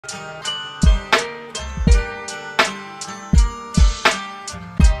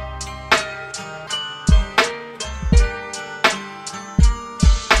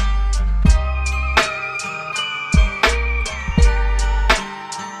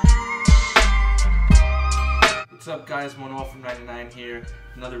up, guys? Manuel from 99 here.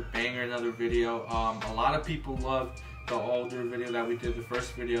 Another banger, another video. A lot of people loved the older video that we did, the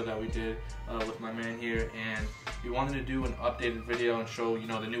first video that we did with my man here, and we wanted to do an updated video and show, you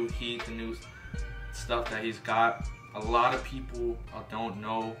know, the new heat, the new stuff that he's got. A lot of people don't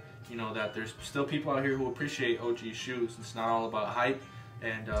know, you know, that there's still people out here who appreciate OG shoes. It's not all about hype.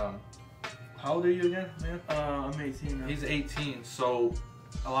 And how old are you again, man? I'm 18 now. He's 18, so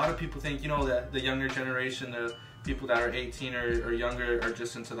a lot of people think, you know, that the younger generation, the people that are 18 or younger are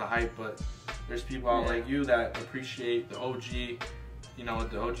just into the hype, but there's people out like you that appreciate the OG, you know,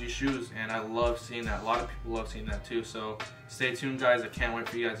 the OG shoes, and I love seeing that. A lot of people love seeing that too, so stay tuned, guys. I can't wait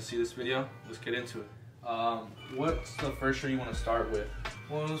for you guys to see this video. Let's get into it. What's the first shoe you want to start with?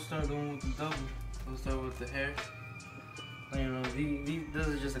 Well, let's start going with the double. Let's start with the hair. You know, this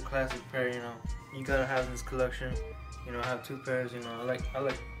is just a classic pair. You know, you gotta have this collection. You know, have two pairs. You know, I like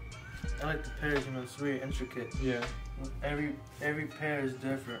the pairs. You know, it's really intricate. Yeah. Every pair is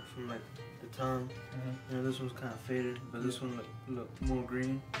different from like the tongue. You know, this one's kind of faded, but this one look more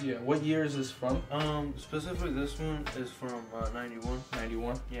green. Yeah. What year is this from? Specifically, this one is from 91.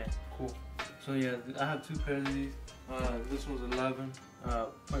 91. Yeah. Cool. So yeah, I have two pairs of these. This one's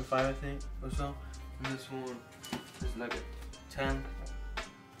 11.5, I think, or so, and this one is like a 10.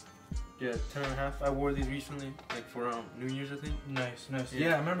 Yeah, 10 and a half. I wore these recently, like for New Year's, I think. Nice, nice.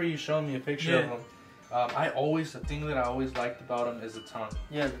 Yeah, I remember you showing me a picture of them. The thing that I always liked about them is the tongue.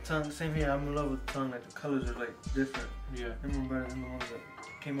 Yeah, the tongue. Same here. I'm in love with the tongue. Like the colors are like different. Yeah. I remember better than the ones that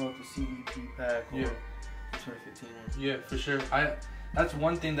came out with the CDP pack or the 2015 one. Yeah, for sure. That's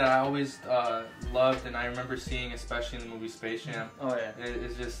one thing that I always loved, and I remember seeing, especially in the movie Space Jam. Oh yeah.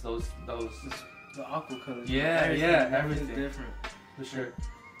 It's just those. The aqua colors. Yeah, everything different. For sure.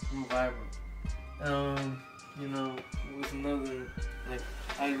 More vibrant. You know, with another, like,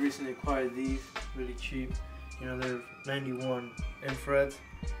 I recently acquired these, really cheap. You know, they're 91 infrareds.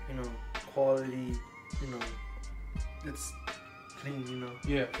 You know, quality. You know, it's clean. You know.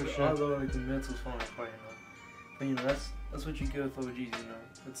 Yeah, for sure. Although like the mental's falling apart, you know. But you know, that's what you get with OGs. You know,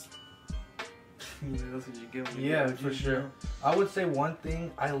 it's. You know, that's what you get. When you get OGs, for sure. You know? I would say one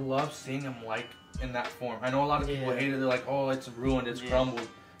thing, I love seeing them like in that form. I know a lot of people hate it. They're like, oh, it's ruined, it's crumbled.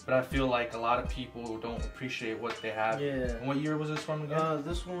 But I feel like a lot of people don't appreciate what they have. Yeah. And what year was this from again?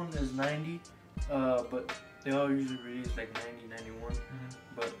 This one is 90, but they all usually release like 90, 91.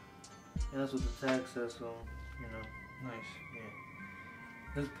 But yeah, that's what the tag says, so, you know. Nice. Yeah.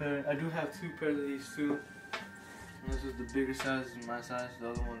 This pair, I do have two pairs of these too. And this is the bigger size, this is my size. The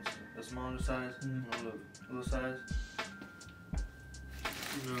other one's a smaller size, a little size.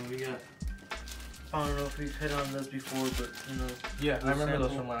 You know, we got. I don't know if we've hit on this before, but you know. Yeah, I remember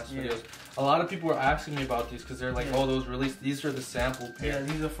those from last videos. A lot of people were asking me about these because they're like, oh, those released. These are the sample pairs.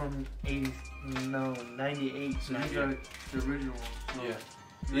 Yeah, these are from 98. So 98. These are the original ones. So yeah,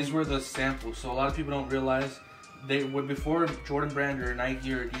 these were the samples. So a lot of people don't realize they were before Jordan Brand or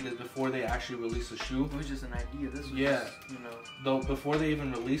Nike or Adidas, before they actually release a shoe. It was just an idea. This was just, you know. Though before they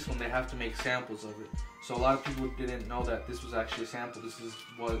even release one, they have to make samples of it. So a lot of people didn't know that this was actually a sample.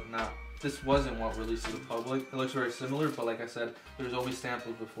 This wasn't what released to the public. It looks very similar, but like I said, there's always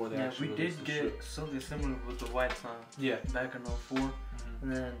samples before they actually release the shoe. We did get something similar with the white song. Yeah. Back in 04.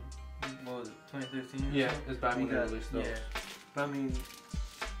 And then, what was it, 2013? Yeah, it's back when they released those. Yeah. But I mean,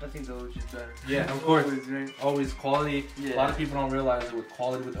 I think the OG is better. Yeah, of course. Always, right? Always quality. Yeah. A lot of people don't realize that with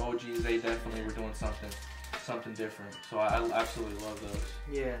quality with OGs, they definitely were doing something different. So I absolutely love those.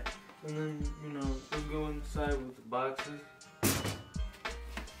 Yeah. And then, you know, let's go inside with the boxes.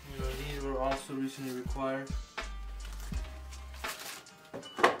 You know, these were also recently required. We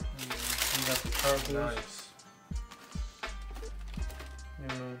got the cardboard. Nice. You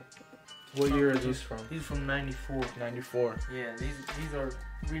know. What year are these from? These are from 94. 94. Yeah, these are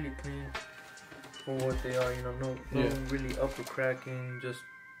really clean for what they are. You know, no really upper cracking. Just,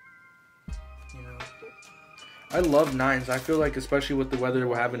 you know. I love 9s. I feel like, especially with the weather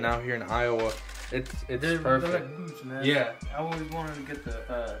we're having now here in Iowa, it's perfect. They're like boots, man. Yeah. I always wanted to get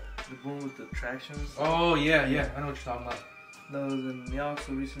the one with the tractions. Oh yeah. I know what you're talking about. Those, and they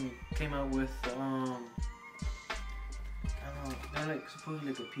also recently came out with I don't know, they're like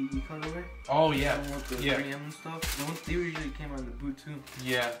supposedly like a PE colorway. Oh yeah. With the 3M and stuff. They usually came out in the boot too.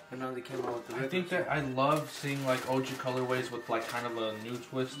 Yeah. But now they came out with the I think that I love seeing like OG colorways with like kind of a new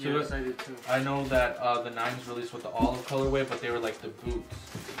twist to it. Yes, I did too. I know that the 9s released with the olive colorway, but they were like the boots.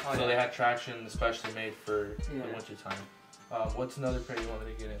 So they had traction especially made for the winter time. What's another pair you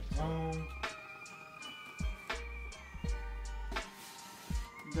wanted to get in?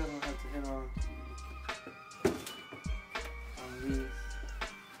 Definitely have to hit on these.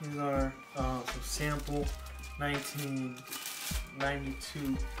 These are some sample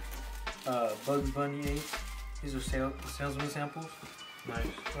 1992 Bugs Bunny 8s. These are salesman samples. Nice.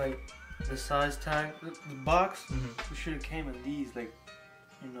 Like the size tag, the box. We should have came in these, like,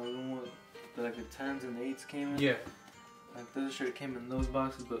 you know, the one like the 10s and the 8s came in. Yeah. Like those should have came in those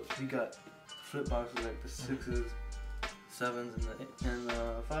boxes, but we got flip boxes like the 6s, 7s, and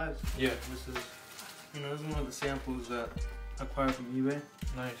the 5s. Yeah. This is, you know, this is one of the samples that I acquired from eBay.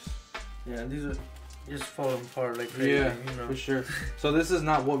 Nice. Yeah, these are just falling apart like crazy. Yeah, you know. for sure. So this is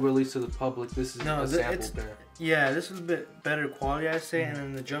not what released to the public. This is a sample pair. Yeah, this is a bit better quality, I'd say, and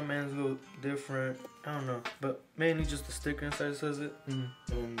then the Jumpman's a little different. I don't know, but mainly just the sticker inside says it, and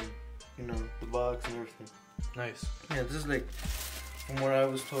you know, the box and everything. Nice. Yeah, this is like, from what I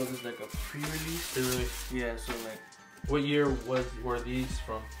was told, this is like a pre-release. Pre-release. Yeah, so like. What year were these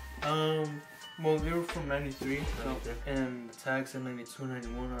from? Well, they were from 93, and the tag said 92,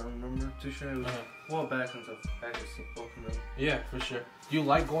 91, I don't remember too sure. It was a while back since I've actually opened them. Yeah, for sure. Do you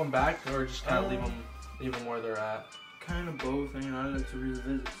like going back, or just kind of leave them where they're at? Kind of both, and you know, I like to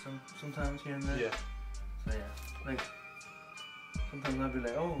revisit sometimes here and there. Yeah. So yeah, like, sometimes I'll be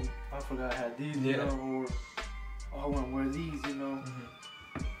like, oh, I forgot I had these, you know, or oh, I want to wear these, you know.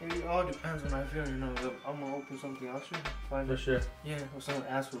 It all depends when I feel, you know. If I'm gonna open something, I'll show you. For sure. Yeah, if someone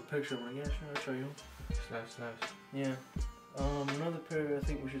asks for a picture, I'm like, yeah, sure, I'll show you. Nice. Yeah. Another pair I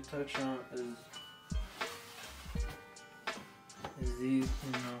think we should touch on is these.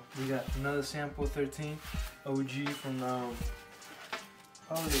 You know, we got another sample 13 OG from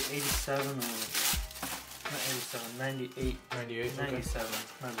probably 87 or not 87, 98. 98. 97.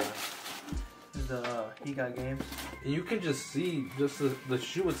 My bad. This is the He Got Games. And you can just see the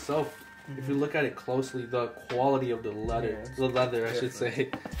shoe itself. If you look at it closely, the quality of the leather, I should say.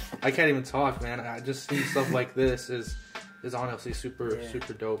 I can't even talk, man. I just see stuff like this is honestly super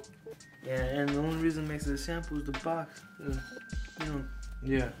dope. Yeah, and the only reason it makes it a sample is the box. You know.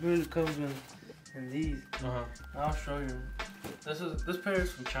 Yeah. It really comes in these. I'll show you. This pair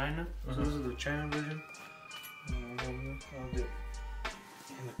is from China, so this is the China version. And the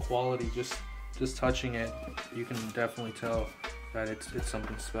quality, just touching it, you can definitely tell that it's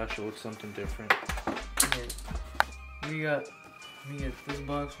something special. It's something different. Yeah. We got this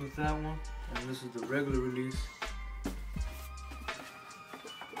box with that one, and this is the regular release.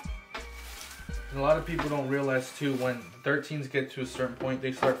 And a lot of people don't realize too, when 13s get to a certain point,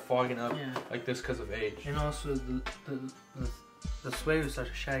 they start fogging up like this because of age. And also the suede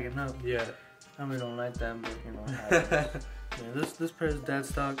starts shagging up. Yeah. I really don't like that, but you know. Yeah, this pair is dead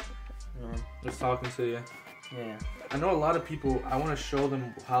stock. You know. It's talking to you. Yeah. I know a lot of people. I want to show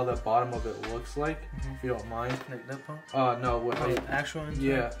them how the bottom of it looks like, if you don't mind. Like that pump? No. What? Actual inside?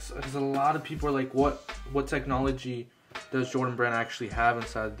 Yeah, because a lot of people are like, what technology does Jordan Brand actually have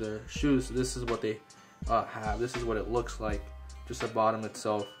inside the shoes? This is what they have. This is what it looks like, just the bottom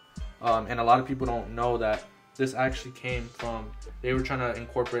itself. And a lot of people don't know that this actually came from, they were trying to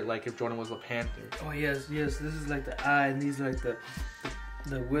incorporate like if Jordan was a panther. Oh yes. This is like the eye, and these are like the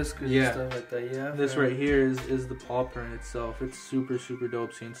whiskers and stuff like that. Yeah. This right here is the paw print itself. It's super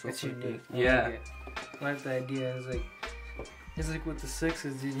dope seeing stuff it's like unique. this. Yeah. I like the idea. It's like with the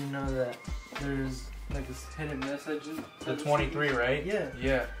 6s. Did you know that there's like this hidden messages? The 23, right? Yeah.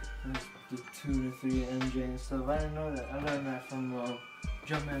 Yeah. There's the 2 to 3 MJ and stuff. I didn't know that. I learned that from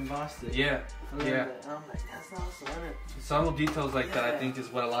Jumpman Boston. Yeah. Yeah. And I'm like, that's awesome, isn't it? Subtle details like that, I think, is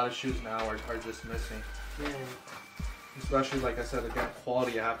what a lot of shoes now are just missing. Yeah. Especially, like I said, again,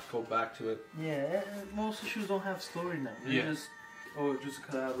 quality, I have to go back to it. Yeah, and most shoes don't have story now. They're just a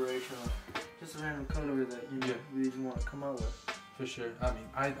collaboration or just a random color that we just want to come out with. For sure. I mean,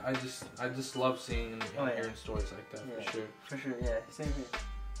 I just love seeing and hearing stories like that, for sure. For sure, yeah. Same here.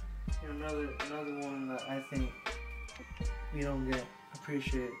 You know, another one that I think we don't get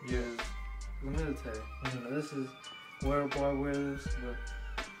appreciated is the military. You know, this is wearable. I wear this, but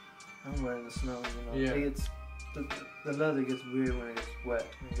I'm wearing the snow. You know, it's the leather gets weird when it gets wet.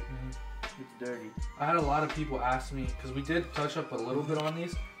 It's dirty. I had a lot of people ask me, because we did touch up a little bit on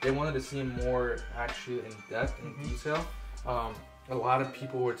these. They wanted to see them more actually in depth and detail. A lot of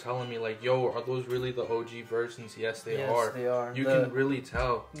people were telling me like, "Yo, are those really the OG versions?" Yes, they are. Yes, they are. You can really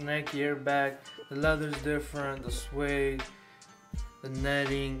tell. Neck, ear, back. The leather's different. The suede, the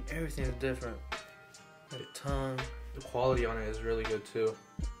netting, everything is different. The tongue. The quality on it is really good too.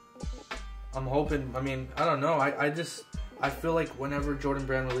 I'm hoping. I mean, I don't know. I feel like whenever Jordan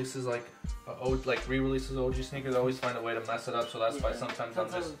Brand releases like re-releases OG sneakers, they always find a way to mess it up. So that's why sometimes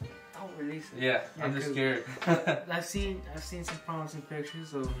I'm just. Don't release it. Yeah, I'm just scared. I've seen some promising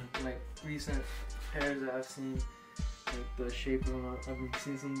pictures of like recent pairs that I've seen, like the shape of them. I've been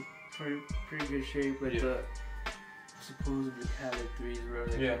seeing some pretty good shape, like supposedly Cali 3s, wherever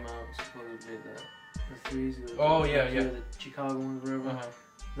they Yeah. came out. Supposedly the 3s. Oh, yeah. The Chicago ones, wherever.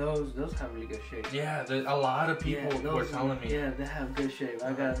 Those have really good shape. Yeah, a lot of people were telling me. Yeah, they have good shape.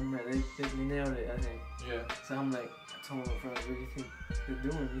 I got them. They nailed it, I think. Yeah. So I'm like, I told my friends, what do you think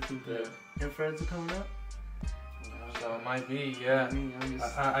they're doing? You think the infrareds are coming up? So it might be, yeah.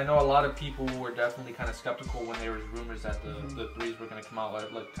 I know a lot of people were definitely kind of skeptical when there was rumors that the 3s were going to come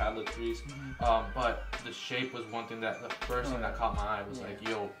out like tablet 3s. But the shape was one thing that, the first thing that caught my eye was like,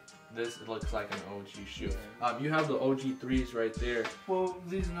 yo, this looks like an OG shoe. You have the OG 3s right there. Well,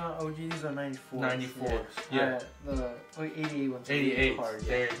 these are not OG, these are 94. 94s, yeah. The 88 ones are 88, really hard.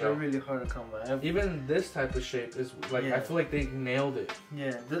 there you go. They're really hard to come by. Even this type of shape is like, I feel like they nailed it.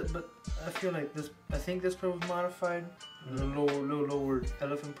 Yeah, but I feel like this, I think this pair was modified. The little lower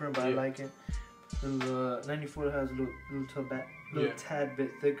elephant print, but I like it. Then the 94 has a little tad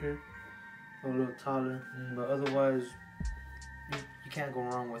bit thicker, a little taller, but otherwise you can't go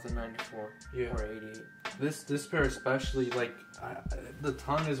wrong with a 94 or 88. This pair especially, like the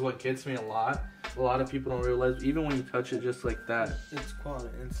tongue is what gets me a lot. A lot of people don't realize, even when you touch it just like that, it's quality.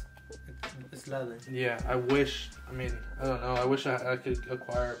 It's leather. Yeah, I don't know. I wish I could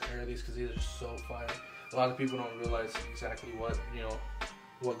acquire a pair of these because these are so fire. A lot of people don't realize exactly what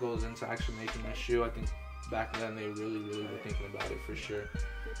goes into actually making this shoe. I think back then they really were thinking about it for sure.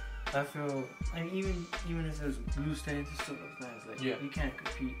 I feel, even if there's glue stains, it still looks nice. Like, you can't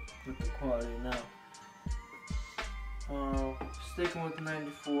compete with the quality now. Sticking with the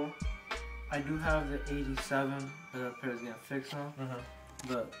 94, I do have the 87 that pair is gonna fix on,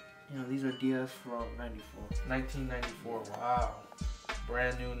 but these are DS from 94. 1994. Wow,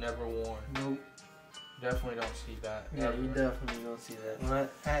 brand new, never worn. Nope. Definitely don't see that. Yeah, you definitely don't see that. When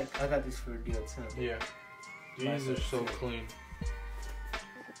I got these for a deal too. Yeah, these are so clean.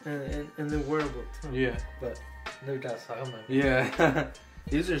 And they're wearable too. Yeah, but they're that size. Oh my God. Yeah,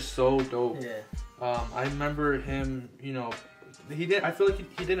 these are so dope. Yeah. I remember him. I feel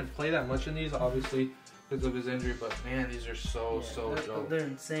like he didn't play that much in these, obviously, because of his injury. But man, these are so dope. They're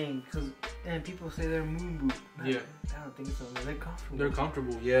insane and people say they're moon boot. I don't think so. They're comfortable. They're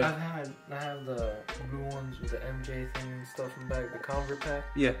comfortable. Yeah. I have the blue ones with the MJ thing and stuff in the back. The Convert pack.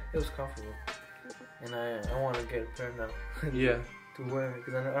 Yeah. It was comfortable, and I want to get a pair now. Yeah. To wear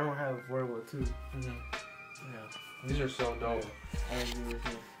because I don't have wearable too. Yeah. These are so dope.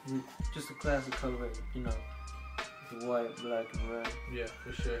 And just a classic colorway, the white, black, and red. Yeah,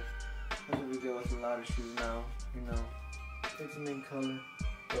 for sure. That's what we get with a lot of shoes now. It's the main color.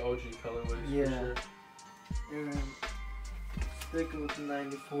 The OG colorways. Yeah. For sure. And sticking with the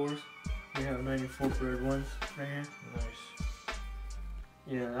 94s, we have 94 red ones right here. Nice.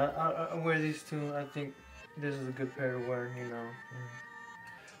 Yeah, I wear these too. I think this is a good pair to wear,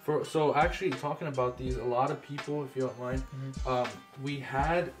 So actually talking about these, a lot of people, if you don't mind, we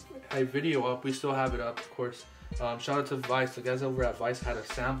had a video up. We still have it up, of course. Shout out to Vice. The guys over at Vice had a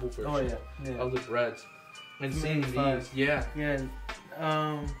sample version of the breads. And seeing these,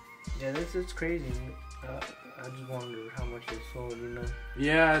 this is crazy. I just wonder how much they sold,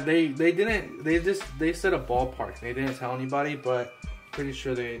 Yeah, they said a ballpark. They didn't tell anybody, but pretty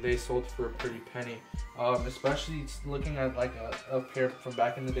sure they sold for a pretty penny. Especially looking at like a pair from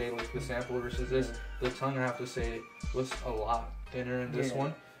back in the day, like the sample versus this. The tongue, I have to say, was a lot thinner in this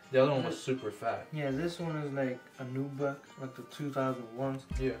one. The other one was super fat. Yeah, this one is like a new buck, like the 2001s.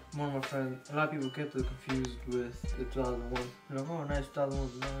 Yeah. One of my friends, a lot of people get confused with the 2001s. They're like, oh, nice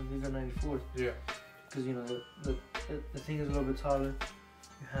 2001s. No, these are 94s. Yeah. Because, the thing is a little bit taller.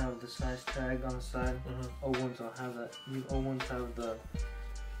 You have the size tag on the side. O1s don't have that. O1s have the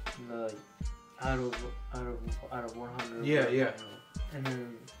out of 100. Yeah. And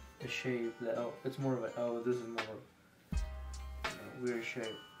then the shape, it's more of an L. This is more weird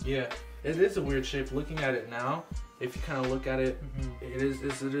shape. Yeah, it is a weird shape. Looking at it now, if you kind of look at it, it is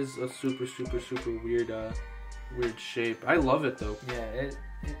a super weird shape. I love it though. Yeah,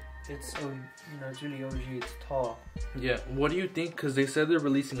 it's it's really OG. It's tall. Yeah. What do you think? Because they said they're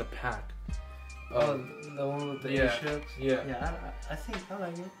releasing a pack. The one with the airships. Yeah. I think I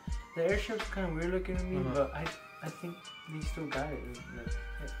like it. The airship's kind of weird looking to me, but I think they still got it.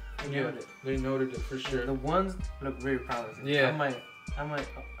 They noted it for sure. The ones look very promising. Yeah. I might.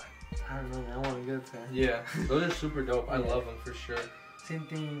 I don't know, man. I want to get a pair. Yeah, those are super dope. I love them for sure. Same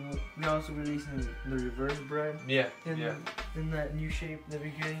thing. We also releasing the reverse bread. Yeah. In that new shape that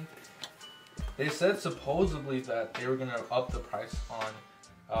we're getting. They said supposedly that they were gonna up the price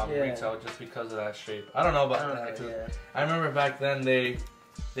on retail just because of that shape. I don't know about that. Cause I remember back then they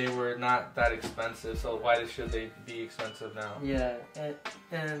were not that expensive. So why should they be expensive now? Yeah,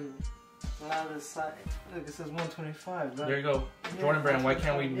 and A lot of the side. Look, it says 125. Right? There you go. Yeah, Jordan Brand. Why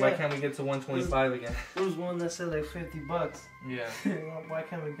can't we get to 125 again? There was one that said like $50. Yeah. Why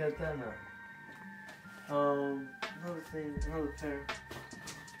can't we get that now? Another thing, another pair.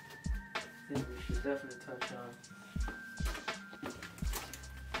 I think we should definitely touch on.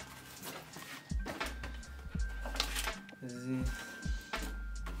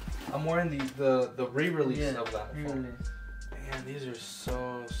 I'm wearing the re-release of that. Re-release. Man, these are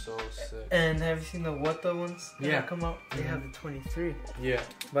so sick. And have you seen the Wata ones that have come out? They have the 23. Yeah.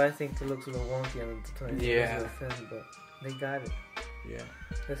 But I think it looks a little wonky on the 23. Yeah. Thin, but they got it. Yeah.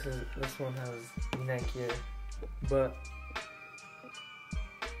 This one has Nike Air, but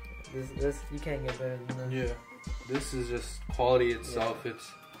this you can't get better than this. Yeah. This is just quality itself. Yeah.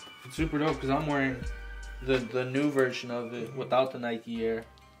 It's super dope because I'm wearing the new version of it without the Nike Air.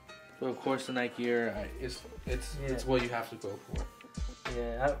 But of course the Nike Air it's what you have to go for.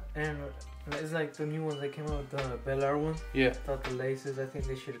 Yeah, and it's like the new ones that came out with the Bel Air one. Yeah. Without the laces, I think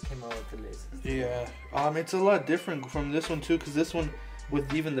they should have came out with the laces. Yeah. It's a lot different from this one too, because this one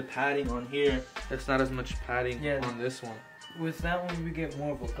with even the padding on here, it's not as much padding on this one. With that one, we get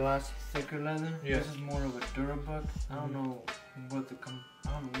more of a glossy, thicker leather. Yeah. This is more of a Durabuck. I don't know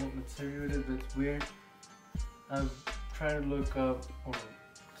what material it is, but it's weird. I've tried to look up or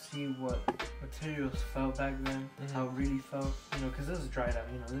see what materials felt back then, how it really felt, because this is dried out,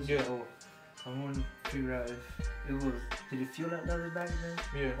 this is old. I want to figure out if it was, did it feel like leather back then?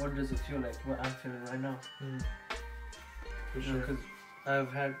 Yeah. Or does it feel like what I'm feeling right now? For sure. Because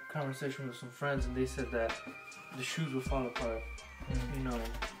I've had conversation with some friends and they said that the shoes will fall apart,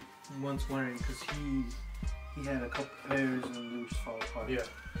 once wearing, because he had a couple pairs and they would just fall apart. Yeah.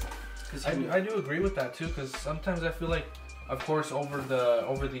 I do agree with that too, because sometimes I feel like, of course, over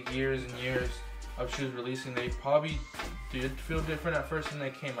the years and years of shoes releasing, they probably did feel different at first when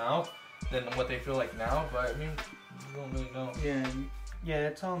they came out than what they feel like now. But I mean, we don't really know. Yeah,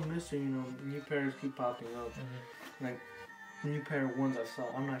 it's all mystery. New pairs keep popping up. Like the new pair of ones I saw,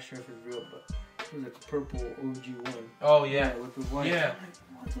 I'm not sure if it's real, but it was like a purple OG one. Oh yeah, with the white. Yeah.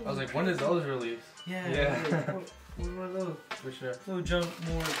 I was like, when did those release? Yeah. What were those? For sure. We'll jump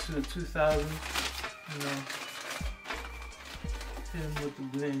more to the 2000s. Hit him with the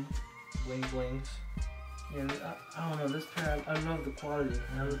bling. Blings. Yeah, I don't know. This pair, I love the quality.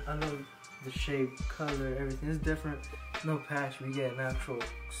 I love the shape, color, everything. It's different. No patch. We get an actual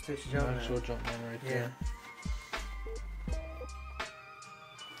stitch jump. Actual jump man right there.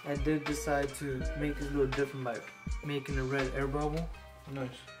 I did decide to make it a little different by making a red air bubble.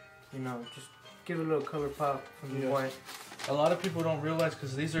 Nice. Just give it a little color pop from the white. A lot of people don't realize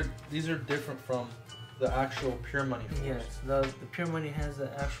because these are different from the actual Pure Money fours. Yes, the Pure Money has the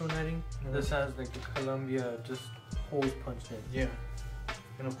actual netting. This has like the Columbia just holes punched in. Yeah.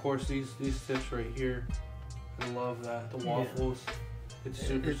 And of course these tips right here, I love that. The waffles. It's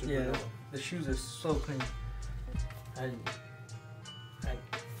super dope. The shoes are so clean. I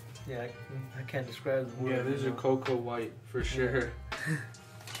can't describe them. Yeah, these are cocoa white for sure.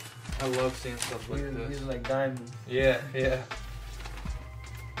 I love seeing stuff like this. These are like diamonds. Yeah.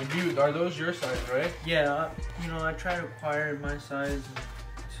 Are those your size, right? Yeah, I try to acquire my size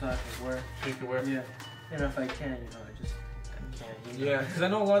so I can wear. So you can wear? Yeah. And if I can, I can't. Yeah, because I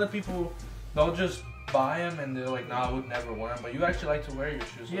know a lot of people, they'll just buy them and they're like, nah, I would never wear them. But you actually like to wear your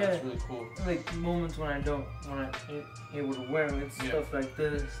shoes, so that's really cool. Like moments when I ain't able to wear them, it's stuff like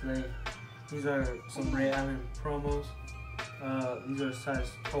this. Like, these are some Ray Allen promos. These are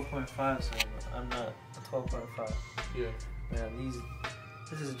size 12.5, so I'm not a 12.5. Yeah. Man,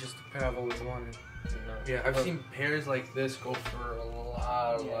 this is just a pair I've always wanted. Yeah, I've seen pairs like this go for a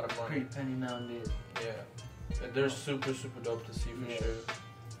lot of money. Pretty penny nowadays. Yeah. They're super dope to see for sure.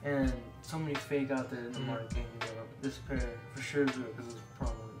 And so many fake out there in the market. This pair for sure is good because it's a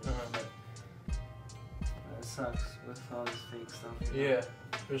promo. But it sucks with all this fake stuff. Yeah,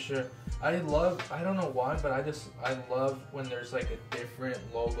 for sure. I don't know why, but I love when there's like a different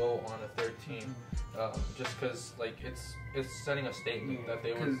logo on a 13. Just because like it's setting a statement that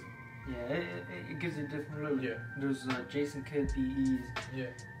they would. Yeah, it gives it a different look. Yeah. There's Jason Kidd PEs. Yeah.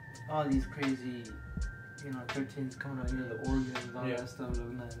 All these crazy, 13s coming out. The organs and all that stuff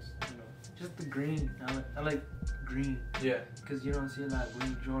look nice. Just the green. I like green. Yeah. Because you don't see a lot of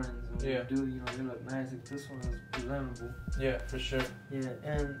green Jordans. When you do, they look nice. Like, this one is presentable. Yeah, for sure. Yeah,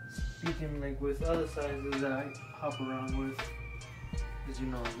 and speaking like with other sizes that I hop around with, is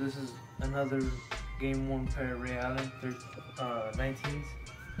this is another Game Worn pair of Ray Allen. They're 19s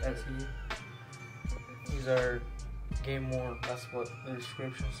SE. These are Game Worn. That's what the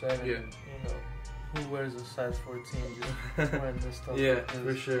description said. Yeah. And, who wears a size 14 just wearing this stuff? Yeah, like this?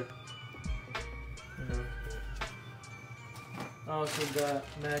 for sure. You know. I also got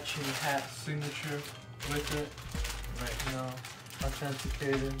matching hat signature with it. Like, you know,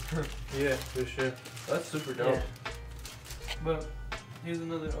 authenticated. Yeah, for sure. That's super dope. Yeah. But here's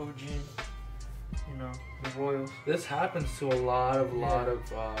another OG. You know, the Royals. This happens to a lot of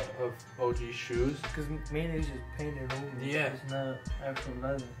OG shoes. Because mainly it's just painted over. Yeah. It's not actual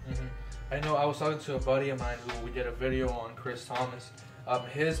leather. I know. I was talking to a buddy of mine who we did a video on, Chris Thomas.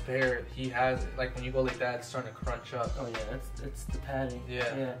 His pair, he has like when you go like that, it's starting to crunch up. Oh yeah, it's the padding.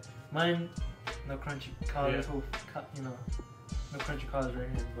 Yeah. Yeah. Mine, no crunchy collars. Yeah. You know, no crunchy collars right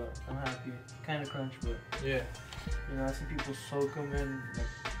here. But I'm happy. Kind of crunch, but Yeah. you know, I see people soak them in like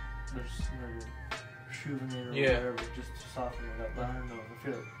there's Rejuvenate or Yeah. whatever just to soften it up. But I don't know.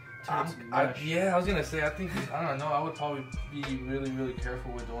 I feel like I was gonna say, I think, I don't know, I would probably be really, really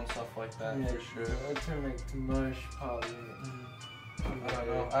careful with doing stuff like that, yeah, for sure. It turn like to mush, probably.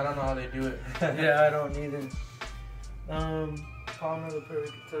 I don't know how they do it. Yeah, I don't either. Probably another pair we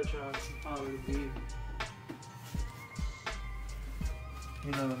could touch on would probably be,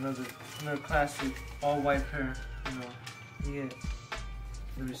 you know, another classic all white pair. You know, you get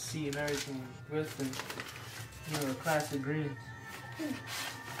the receipt and everything with it. You know, the classic greens.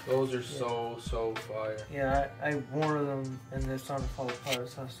 Those are so fire. Yeah, I wore them and they're starting to fall apart,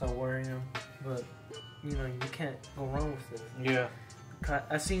 so I started wearing them. But you know, you can't go wrong with it. Yeah.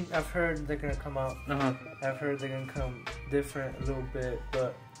 I've heard they're gonna come out. I've heard they're gonna come different a little bit,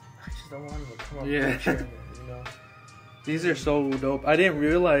 but I just don't want them to come out. Yeah. You know. These are so dope. I didn't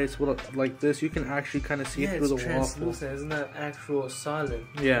realize like this, you can actually kind of see through the waffle. Yeah, it's translucent. It's not actual solid.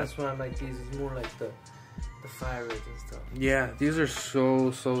 Yeah. That's why I like these. It's more like the fire rates and stuff. Yeah, these are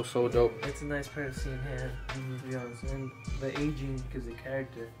so dope. It's a nice pair to see in hand, to be honest. And the aging gives the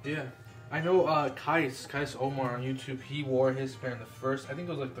character. Yeah. I know Kais Omar on YouTube, he wore his pair in the first, I think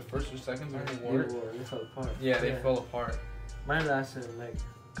it was like the first or second time he wore it. They fell apart. Yeah, they fell apart. Mine lasted like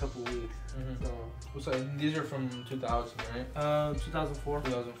a couple weeks. So. These are from 2000, right? 2004.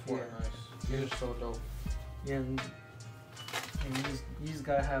 2004, Yeah. Nice. These are so dope. Yeah, and you just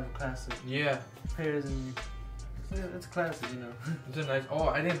gotta have a classic. Yeah. Pairs and it's classic, you know. It's a nice. Oh,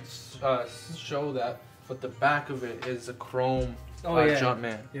 I didn't show that, but the back of it is a chrome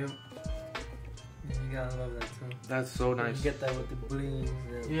Jumpman. Yep. Yeah, you gotta love that too. That's so nice. You get that with the blings.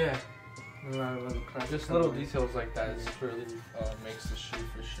 And yeah. A lot of other classic. Just little details like that really makes the shoe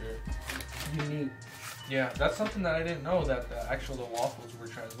for sure unique. Yeah, that's something that I didn't know, that the waffles were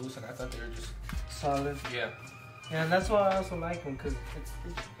translucent. I thought they were just solid. Yeah. Yeah, and that's why I also like them, because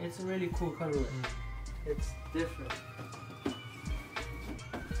it's a really cool colorway. It's different.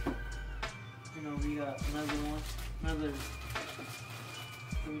 You know, we got another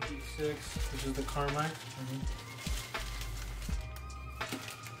 3G6, which is the Carmine.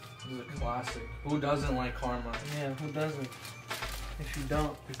 This is a classic. Who doesn't like Carmine? Yeah, who doesn't? If you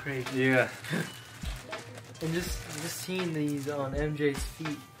don't, you're crazy. Yeah. And just seeing these on MJ's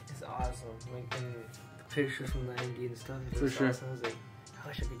feet is awesome. Like in the pictures from the 90 and stuff. For sure. Awesome. I was like, I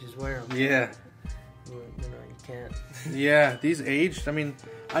wish I could just wear them. Yeah. But, you know, you can't. Yeah, these aged. I mean,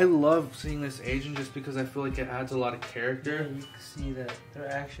 I love seeing this aging just because I feel like it adds a lot of character. Yeah, you can see that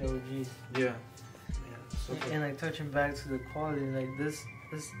they're actual OGs. Yeah. And like touching back to the quality, like this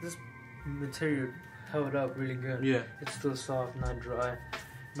material held up really good. Yeah. It's still soft, not dry,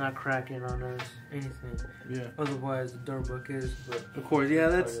 not cracking on us, anything. Yeah. Otherwise, the Durbuck is, but of course, yeah,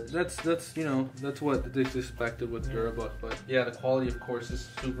 that's you know, that's what is expected with Durbuck. But yeah, the quality, of course, is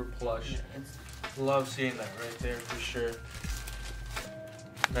super plush. Yeah, love seeing that right there for sure.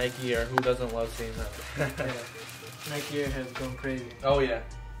 Nike Air, who doesn't love seeing that? yeah. Nike Air has gone crazy. Oh yeah.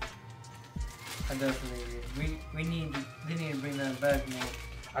 I definitely agree. They need to bring that back more.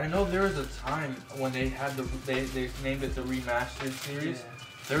 I know there was a time when they had they named it the remastered series. Yeah.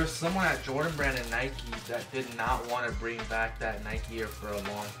 There was someone at Jordan Brand and Nike that did not want to bring back that Nike Air for a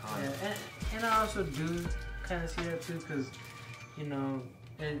long time. Yeah, and I also do kind of see that too, because, you know,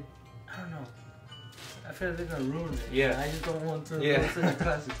 I don't know. I feel like they're gonna ruin it. Yeah. I just don't want to ruin such a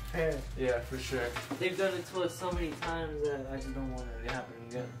classic pair. Yeah, for sure. They've done it to us so many times that I just don't want it to happen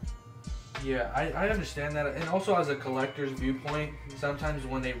again. Yeah, I understand that, and also as a collector's viewpoint, sometimes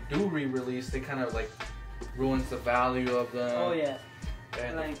when they do re-release, they kind of like ruins the value of them. Oh yeah,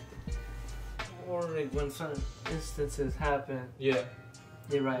 and like, or like when certain instances happen, yeah,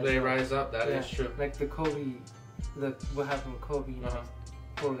 they rise up. That is true. Like the Kobe, what happened with Kobe, you know,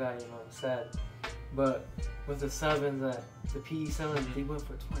 poor guy, you know, sad. But with the sevens, the PE sevens, they went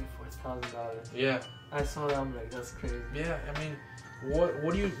for $24,000. Yeah, I saw that. I'm like, that's crazy. Yeah, I mean.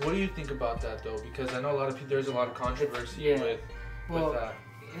 What do you think about that though? Because I know a lot of people, there's a lot of controversy with that.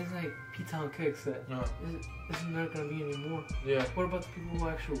 it's like P-Town kicks that isn't there gonna be any more. Yeah. What about the people who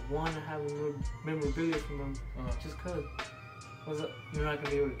actually want to have memorabilia from them just cause? You're not gonna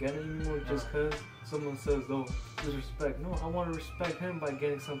be able to get it anymore just cause someone says, "Oh, disrespect." No, I want to respect him by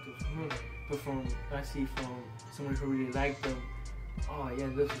getting something from him. But I see from someone who really liked them, oh yeah,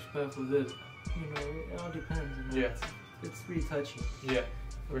 disrespectful this. You know, it all depends. You know? Yeah. It's really touchy. Yeah.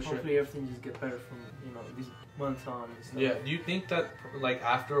 For sure. Hopefully everything just get better from, you know, these months on and stuff. Yeah. Do you think that like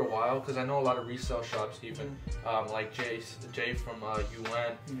after a while, because I know a lot of resale shops even, like Jay from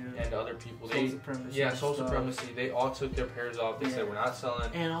UN and other people, Soul Supremacy, they all took their pairs off. They said we're not selling.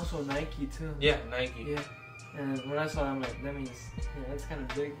 And also Nike too. Yeah, Nike. Yeah. And when I saw it, I'm like, that means that's kind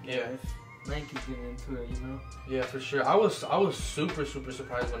of big. Yeah. If Nike's getting into it, you know. Yeah, for sure. I was super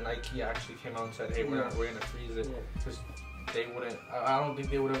surprised when Nike actually came out and said, "Hey, we're gonna freeze it," because they wouldn't. I don't think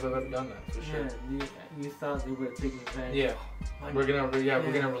they would have ever done that for sure. Yeah, you thought they would have taken advantage. Yeah, we're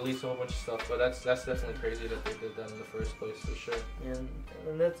gonna release a whole bunch of stuff, but that's definitely crazy that they did that in the first place for sure. And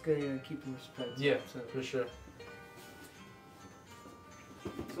that's good. You know, keeping respect. Yeah, for sure.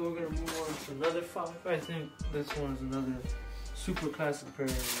 So we're gonna move on to another 5. I think this one is another super classic pair.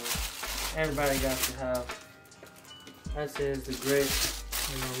 You know, everybody got to have. I say it's the great.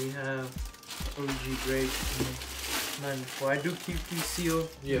 You know, we have OG great. I do keep these sealed.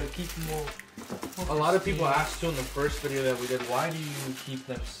 Yeah. Keep them more. A lot of people asked too in the first video that we did, why do you keep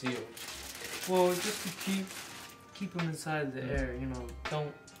them sealed? Well, just to keep them inside the air. You know,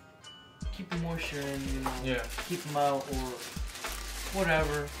 don't keep the moisture in. You know. Yeah. Keep them out or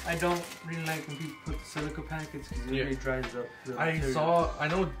whatever. I don't really like when people put the silica packets because it really dries up the material. I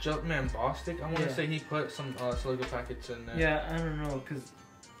know Jumpman Bostic, I want to say he put some silica packets in there. Yeah, I don't know, because,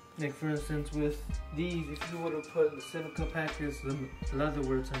 like, for instance, with these, if you would have put the silica packets, the leather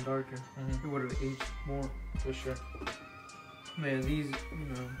would have turned darker. It would have aged more. For sure. Man, these, you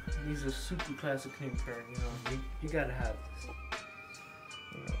know, these are super classic clean pair, you know, you gotta have this.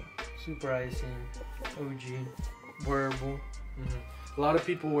 You know, super icing, OG, wearable. A lot of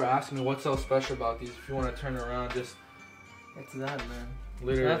people were asking me what's so special about these. If you want to turn around, just it's that, man.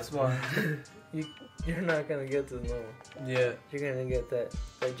 Literally, that's why you're not gonna get this normal. Yeah, you're gonna get that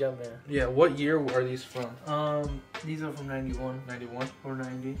Jumpman. Yeah, what year are these from? These are from 91. 91 or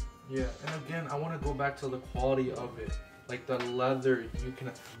 90. Yeah, and again, I want to go back to the quality of it. Like the leather, you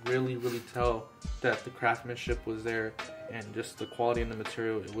can really tell that the craftsmanship was there, and just the quality and the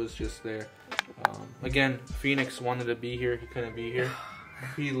material, it was just there. Again, Phoenix wanted to be here. He couldn't be here.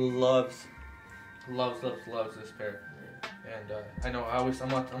 He loves this pair. And I know I'm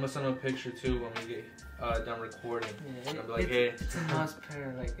gonna send him a picture too when we get done recording. Yeah, I'm like, hey, it's a nice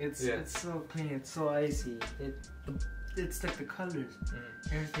pair. Like it's so clean. It's so icy. It's like the colors.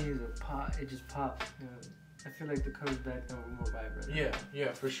 Everything is a pop. It just pops. You know? I feel like the colors back then were more vibrant.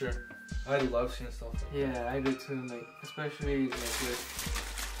 Yeah, for sure. I love seeing stuff like that. Yeah, I do too. Like, especially like with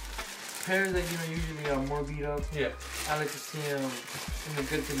pairs that, you know, usually are more beat up. Yeah. I like to see them in a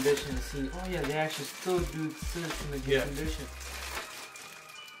good condition and see, oh yeah, they actually still do exist in a good condition.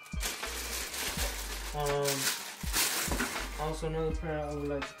 Also, another pair I would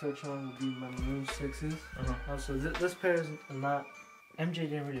like to touch on would be my Maroon 6s. Also, this pair is not, MJ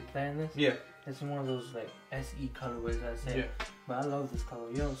didn't really plan this. Yeah. It's one of those like SE colorways, I say. Yeah. But I love this color.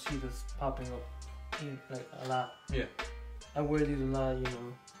 You don't see this popping up like a lot. Yeah. I wear these a lot, you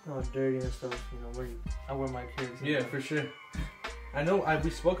know, all dirty and stuff. You know, I wear my kids. Yeah, for sure. I know. We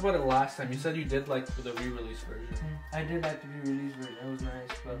spoke about it last time. You said you did like the re-release version. I did like the re-release version. It was nice,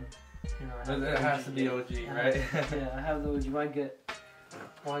 but you know, it has to be OG, right? Yeah, I have the OG. Why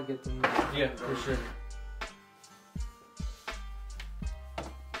get the new? Yeah, for sure.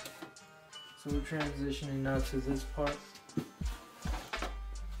 So we're transitioning now to this part.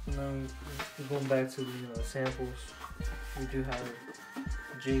 So now we're going back to the samples. We do have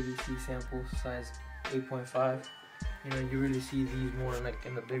JVC samples, size 8.5. You know, you really see these more like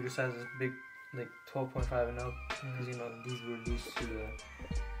in the bigger sizes, big like 12.5 and up, because you know these were released to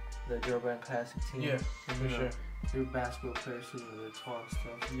the Durban Classic team. Yeah, and, for sure. They're basketball players, so they're tall and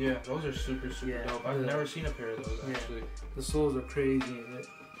stuff. Yeah, those are super dope. I've never seen a pair of those actually. The soles are crazy.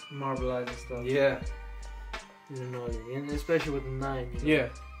 Marbleized and stuff. Yeah. You know, and especially with the 9. You know? Yeah.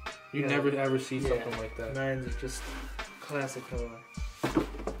 You never ever see something like that. 9s are just classic color.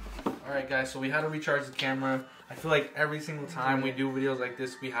 Alright guys, so we had to recharge the camera. I feel like every single time we do videos like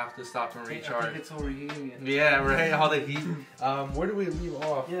this, we have to stop and recharge. I think it's overheating. Yeah, right? All the heat. Where do we leave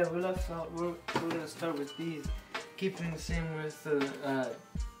off? Yeah, we left out. We're going to start with these. Keeping the same with the, what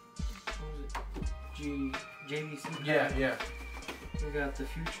was it? JVC. Yeah. We got the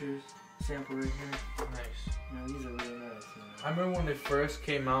Futures sample right here. Nice. You know, these are really nice. You know. I remember when they first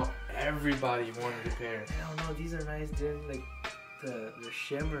came out, everybody wanted a pair. I don't know, these are nice, dude. Like the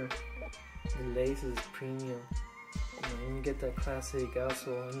shimmer, the lace is premium. You know, you get that classic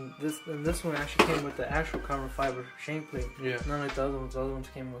outsole, and this one actually came with the actual carbon fiber shank plate. Yeah. Not like the other ones. The other ones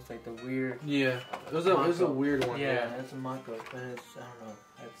came with like the weird. Yeah. It was a weird one. Yeah, it's a mock-up, and it's, I don't know,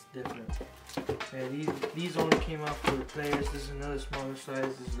 that's different. Yeah, these only came out for the players. This is another smaller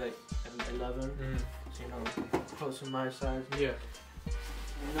size. This is like 11. So, you know, close to my size. Yeah.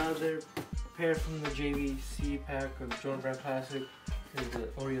 Another pair from the JVC pack of the Jordan Brand Classic is the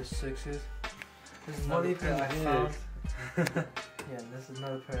Oreo 6s. This is another pair I found. Yeah, this is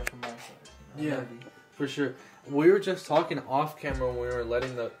another pair from my size. You know, yeah, for sure. We were just talking off camera when we were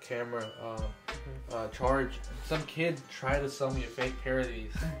letting the camera charge. Some kid tried to sell me a fake pair of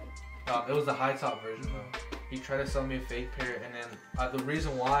these. It was the high top version though. He tried to sell me a fake pair, and then the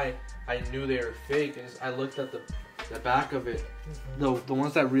reason why I knew they were fake is I looked at the back of it. The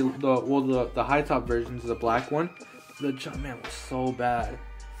ones that the high top versions, the black one. The Jumpman was so bad.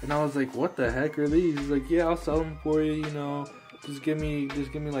 And I was like, what the heck are these? He's like, yeah, I'll sell them for you, you know. Just give me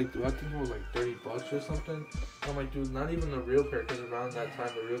like, I think it was like $30 or something. I'm like, dude, not even the real pair, because around that time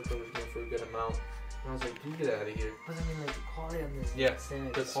the real pair was going for a good amount. And I was like, dude, get out of here. But I mean, like, the quality on this. Yeah,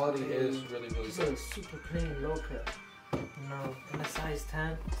 the quality is really, really good. good. It's a super clean low cut. You know, and a size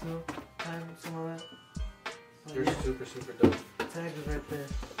 10 too. 10, some of that. So, They're yeah. super, super dope. Tag is right there.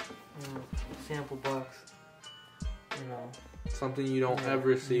 You know, sample box. You know. Something you don't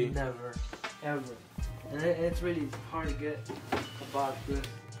ever see. Never. Ever. And it's really hard to get a box with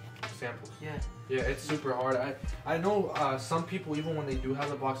samples. Yeah. Yeah, it's super hard. I know some people, even when they do have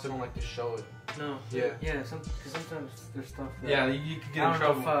the box, they don't like to show it. No. Yeah. Yeah, sometimes there's stuff that... Yeah, you can get in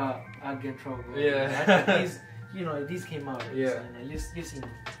trouble. I don't know if I'd get in trouble. Yeah. These came out. Yeah. You've seen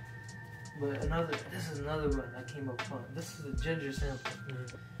them. But this is another one that came up fun. This is a ginger sample.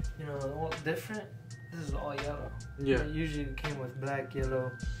 You know, all different. This is all yellow. Yeah. It usually came with black, yellow,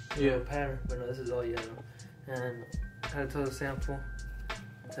 pattern, but no, this is all yellow. And I had to tell the sample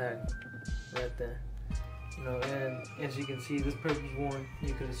tag right there. You know, and as you can see, this pair was worn.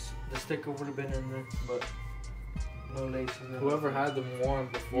 The sticker would have been in there, but no laces. No Whoever had them worn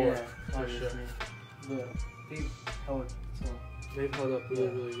before, yeah, for sure. But they held, so they've held up really,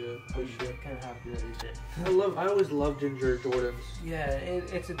 really good. For sure. Kind of happy that they did. I always love ginger Jordans. Yeah,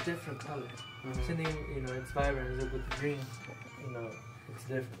 it's a different color. It's a name, you know, it's vibrant. With the green, you know, it's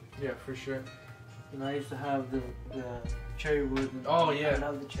different. Yeah, for sure. You know, I used to have the cherry wood. Oh yeah. I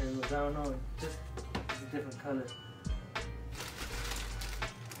love the cherry wood. I don't know, it's a different color.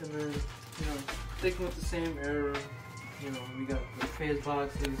 And then, you know, sticking with the same era, you know, we got the phase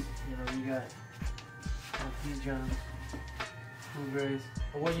boxes. You know, we got these Johns, blueberries.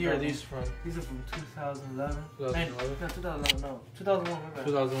 What year are these from? These are from 2011. 2011? No, 2011. No, 2001. My bad.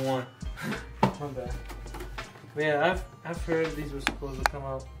 2001. My bad. But yeah, I've heard these were supposed to come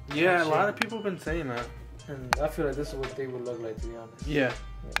out. Yeah, a lot of people have been saying that. And I feel like this is what they would look like, to be honest. Yeah.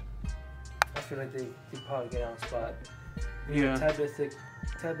 I feel like they'd probably get on spot. Yeah. A tad bit thick,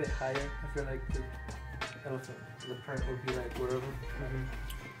 a tad bit higher. I feel like the print would be like whatever.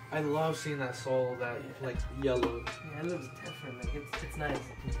 I love seeing that sole, like yellow. Yeah, it looks different. Like it's nice.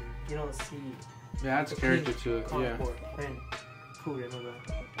 You don't see. Yeah, adds character to it. Yeah. Print. Cool, remember.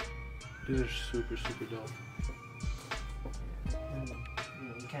 These are super, super dope. And, you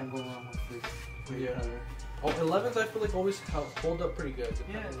know, you can't go wrong with this great color. Oh, 11s I feel like always hold up pretty good.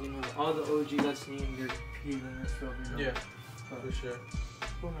 Yeah, you know, all the OG I've seen, they're peeling and stuff, you know. Yeah, for sure.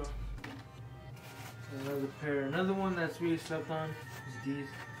 Cool, no. Another pair. Another one that's really slept on is these.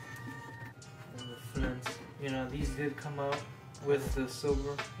 And the Flints. You know, these did come out with the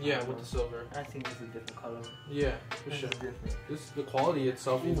silver. Yeah, with the silver. I think it's a different color. Yeah, for sure. Different. The quality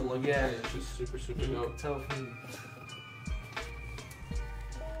itself, even looking at it, it's just super, super You dope. can tell from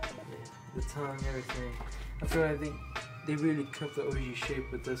the tongue, everything. I feel like they really kept the OG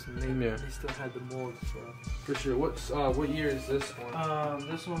shape with this one. They still had the molds for sure. What year is this one?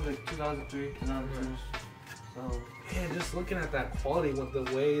 This one's like 2003, 2002. So yeah, just looking at that quality with the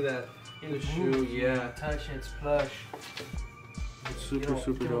way that the shoe, touch, it's plush. It's super,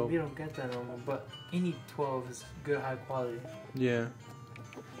 super dope. You don't get that no more, but any 12 is good, high quality. Yeah.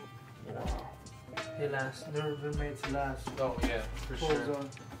 You know, they last. They're made to last. Oh yeah, for sure.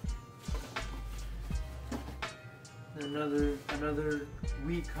 Another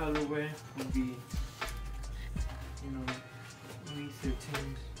wheat colorway would be, you know, wheat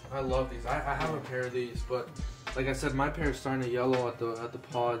 13s. I love these. I have a pair of these, but like I said, my pair is starting to yellow at the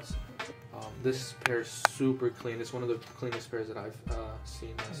pods. This pair is super clean. It's one of the cleanest pairs that I've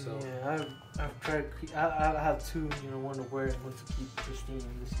seen myself. Yeah, I've tried. I have two. You know, one to wear and one to keep pristine.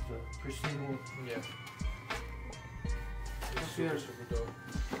 And this is the pristine one. Yeah. It's Okay. super dope.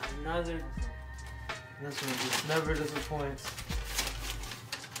 Another. This one just never disappoints.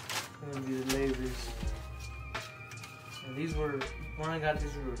 Gonna be the Lasers. And these were, when I got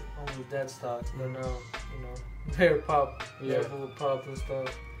these were almost dead stock, but now, you know, they're pop, they're full of pop and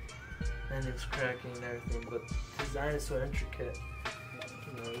stuff, and it's cracking and everything. But the design is so intricate.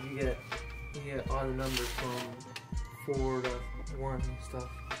 You know, you get all the numbers from 4 to 1 and stuff.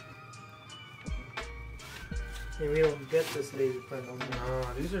 And we don't get this laser print no more.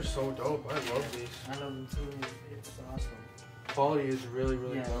 Nah, these are so dope. I love these. I love them too. It's awesome. Quality is really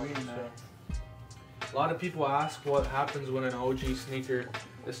dope. Really so. nice. A lot of people ask what happens when an OG sneaker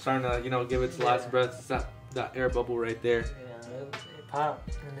is starting to, you know, give its last breath. It's that air bubble right there. Yeah, it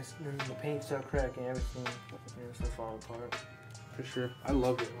popped, and then the paint started cracking, everything, and it started falling apart. For sure. I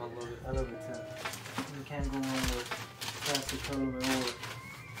love it. I love it. I love it too. You can't go wrong with plastic color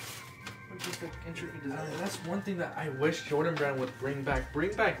or just like intricate design. That's one thing that I wish Jordan Brand would bring back.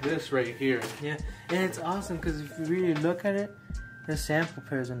 Bring back this right here. Yeah, and it's awesome because if you really look at it, there's sample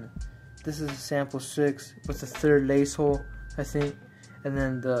pairs in it. This is a sample 6 with the 3rd lace hole, I think, and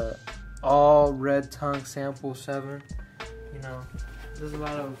then the all red tongue sample 7. You know, there's a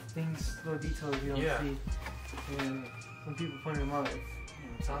lot of things, little details you don't see, and when people point them out,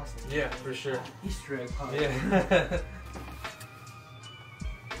 it's awesome. Yeah, for sure. Easter egg pop. Yeah.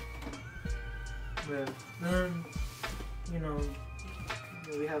 But then, you know,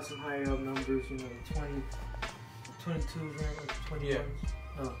 we have some higher up numbers, you know, 20, 22s, right? Like 21s. Yeah.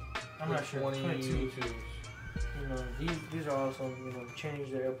 Oh, I'm not sure. 22s. You know, these are also, you know,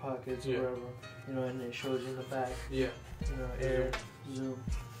 change their air pockets or whatever. You know, and it shows you in the back. Yeah. You know, air, zoom.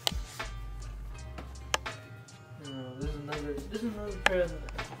 You know, this is another pair that's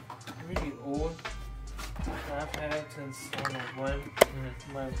really old. I've had since I don't know when.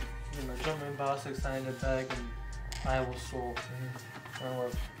 My German Bostic signed it back and I was sold. I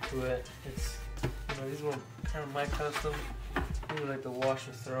went to it. It's, you know, these were kind of my custom. These were like the Wash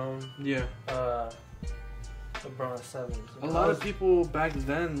and Throne. Yeah. LeBron 7s. A lot of people back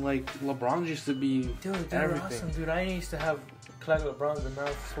then, like LeBron used to be dude, everything. Awesome, dude. I used to have collect LeBrons and now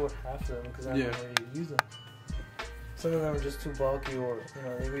I've sold half of them because I didn't really use them. Some of them are just too bulky or, you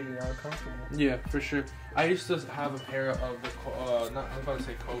know, they really aren't comfortable. Yeah, for sure. I used to have a pair of the, I was about to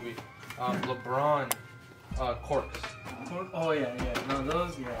say Kobe, LeBron corks. Oh, yeah. No,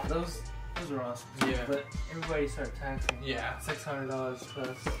 those are awesome. Yeah. But everybody started taxing. Yeah. $600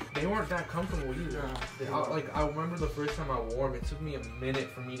 plus. They weren't that comfortable either. No. I remember the first time I wore them, it took me a minute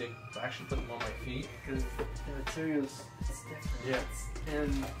for me to actually put them on my feet. Because the materials, it's different. Yeah.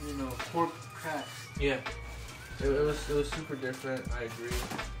 And, you know, cork cracks. Yeah. It was super different, I agree.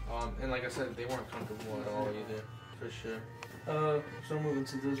 And like I said, they weren't comfortable at all either, for sure. So moving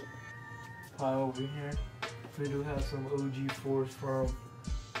to this pile over here, we do have some OG 4s from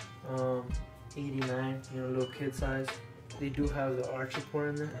 89, you know, little kid size. They do have the arch support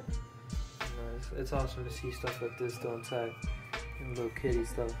in there. You know, it's awesome to see stuff like this still intact and little kiddie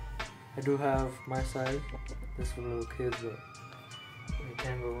stuff. I do have my size, this for little kids, but you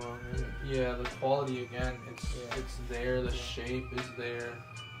can't go wrong, is it? Yeah, the quality again, it's there, the shape is there.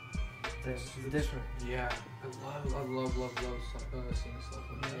 It's different. Yeah, I love seeing stuff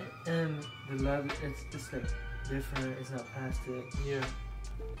like that. And the leather, it's like different, it's not plastic. Yeah.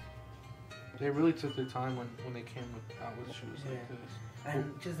 They really took their time when they came out with shoes like this.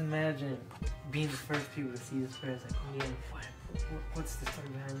 And just imagine being the first people to see this pair. It's like, oh, what's the story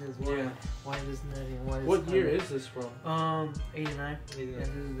behind this? Why this netting? Why this What year is this from? 89. Yeah, this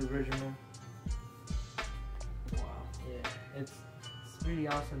is the original. Wow. Yeah, it's really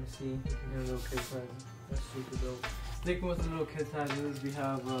awesome to see, you know, little kid size. That's super dope. Sticking with the little kid sizes, we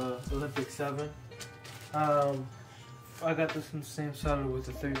have Olympic 7. I got this from the same seller with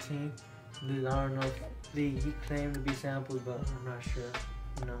the 13. I don't know if he claimed to be samples, but I'm not sure.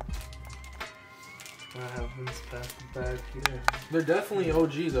 You know. I have this plastic bag here. They're definitely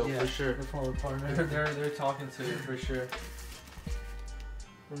OG though, for sure. They're falling apart now. They're talking to you for sure.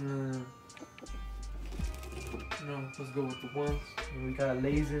 And then, you know, let's go with the ones. And we got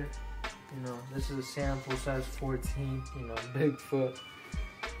laser. You know, this is a sample size 14. You know, big foot.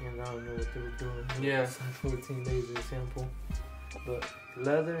 And I don't know what they were doing. Yeah. Size 14 laser sample. But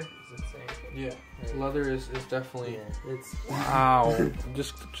leather is insane. Yeah. Leather is definitely. Yeah, it's wow.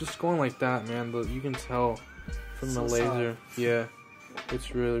 just going like that, man. But you can tell from the laser. Soft. Yeah.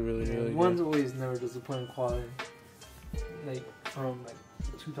 It's really one's always never disappointing quality. Like from like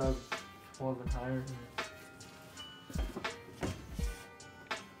 2000, 12 and higher.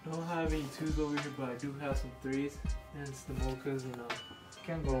 Don't have any 2s over here, but I do have some 3s. And it's the mochas, you know.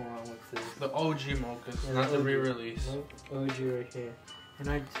 Can't go wrong with this. The OG mochas, Yeah, not the OG. re-release. Nope, OG right here. And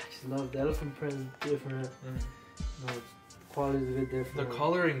I just love the elephant print is different. You know, the quality is a bit different. The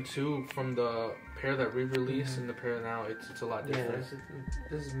coloring too, from the pair that re-released and the pair now, it's a lot different.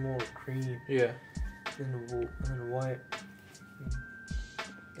 This is more cream Yeah. than the white.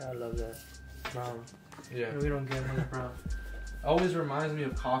 Gotta love that. Brown. Yeah. We don't get much brown. Always reminds me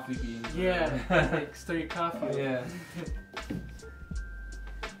of coffee beans. Yeah, like stir your coffee. Yeah.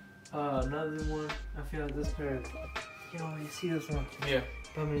 Another one, I feel like this pair, you know, you see this one. Yeah.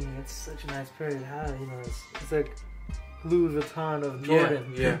 I mean, it's such a nice pair to have, you know, it's like Louis Vuitton of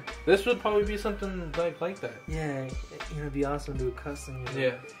Jordan. Yeah. This would probably be something like that. Yeah, you know, it'd be awesome to do a custom, you know,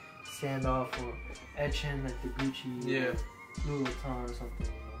 Yeah. stand off or etch in like the Gucci, Yeah. Louis Vuitton or something,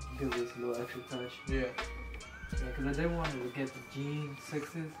 you know, give this a little extra touch. Yeah. Yeah, because I did want to get the jean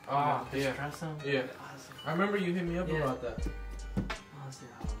 6s. Ah, you know, yeah. Dress them. Yeah. Awesome. I remember you hit me up Yeah. about that. I was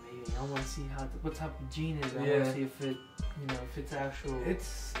like, oh, maybe I want to see what type of jean it is. I want Yeah. to see if it, you know, if it's actual.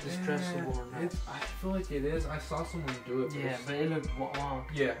 It's dressable or not. I feel like it is. I saw someone do it. Yeah, but it looked wrong.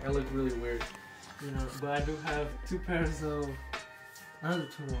 Yeah, it looked really weird. You know, but I do have 2 pairs of another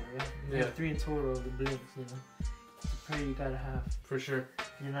 2 more. Yeah. I Yeah. have 3 in total of the blinks. You know, it's a pair you gotta have. For sure.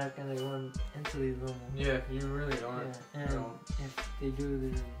 You're not gonna run into these normal. Yeah, you really aren't. Yeah, and No. if they do,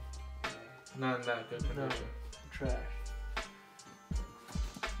 they're Not in that good No. condition. trash.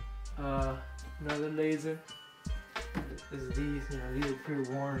 Another laser is these. You know, these are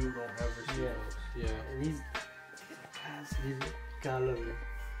pre-worn. You don't ever see Yeah. those. Yeah. And these are classic. Gotta love it.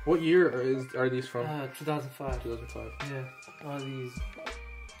 What year are these from? 2005. 2005. Yeah, all these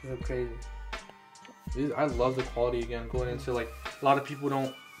are crazy. I love the quality again. Going into like a lot of people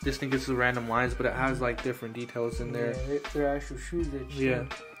don't just think it's the random lines, but it has like different details in there. Yeah, they're actual shoes that Yeah.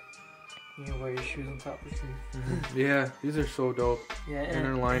 You can wear your shoes on top of your shoes. Yeah, these are so dope. Yeah,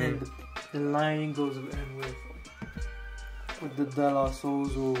 Inner lining. And the lining goes in with the De La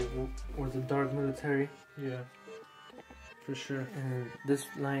Souls or the dark military. Yeah, for sure. And this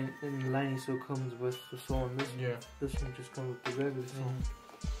line and the lining still comes with the sole, and Yeah. this one just comes with the regular sole.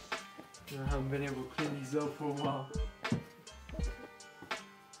 You know, I haven't been able to clean these up for a while.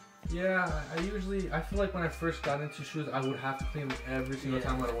 Yeah, I feel like when I first got into shoes, I would have to clean them every single Yeah.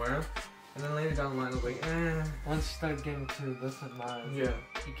 time I'd wear them. And then later down the line, I was like, eh. Once you start getting to this and mine, Yeah.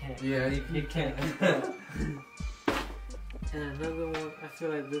 you can't. Yeah, You can't. And another one, I feel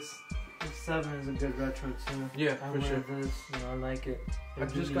like this 7 is a good retro too. Yeah, I for wear sure. this, you know, I like it. I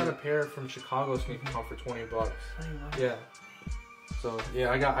just got a pair from Chicago sneaking off for $20. Yeah. So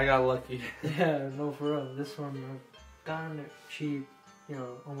yeah, I got lucky. Yeah, no, for real. This one, I got it cheap, you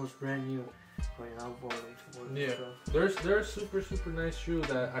know, almost brand new. But you know, I bought them to work. Yeah. They're a super nice shoe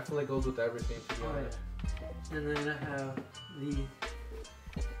that I feel like goes with everything, to be honest. Yeah. And then I have the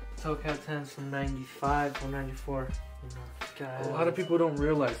toe cap 10s from 95 or 94. You know, A lot of people don't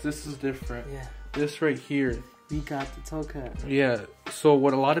realize this is different. Yeah. This right here. We got the toe cap. Yeah. So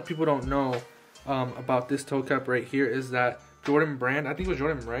what a lot of people don't know about this toe cap right here is that Jordan Brand, I think it was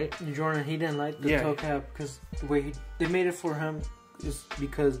Jordan, right? Jordan, he didn't like the toe cap because the way they made it for him is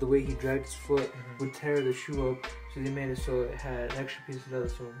because the way he dragged his foot would tear the shoe up. So they made it so it had an extra piece of leather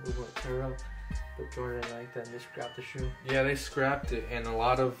so it wouldn't tear up. But Jordan didn't like that and they scrapped the shoe. Yeah, they scrapped it, and a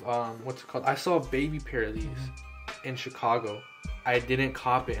lot of what's it called? I saw a baby pair of these in Chicago. I didn't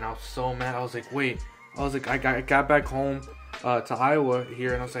cop it, and I was so mad. I was like, wait. I got back home to Iowa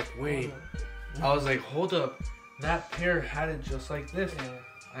here, and I was like, wait. I was like, hold up. That pair had it just like this. Yeah.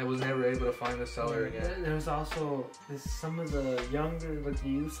 I was never able to find the seller again. There's also some of the younger, like the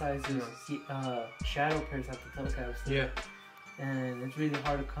U sizes, shadow pairs have the toe caps. Yeah. And it's really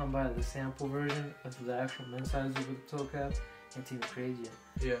hard to come by the sample version of the actual men's sizes with the toe cap. It's even crazier.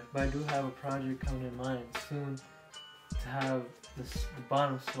 Yeah. But I do have a project coming in mind soon to have the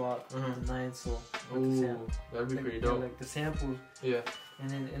bottom swap with the 9 sole. Ooh, that'd be pretty dope. Like the samples. Yeah. And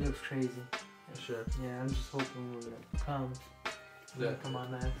then it looks crazy. For sure. Yeah, I'm just hoping when it comes. Yeah. Come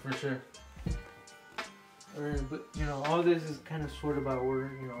on, man. For sure. But you know, all this is kind of sorted by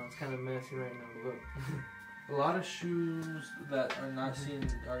order. You know, it's kind of messy right now, but a lot of shoes that are not seen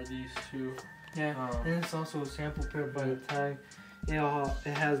are these two. Yeah, and it's also a sample pair by the tag. Yeah,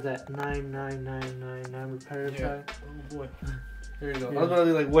 it has that 99999 repair tag. Oh boy. There you go. Yeah. I was about to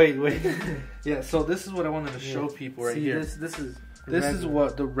be like, wait. Yeah. So this is what I wanted to show people right here. This is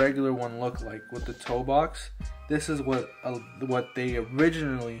what the regular one looked like with the toe box. This is what they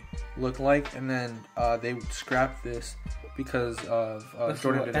originally looked like, and then they scrapped this because of That's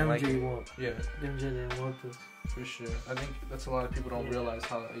Jordan what didn't MJ like it. want. Yeah, MJ didn't want this. for sure. I think that's a lot of people don't realize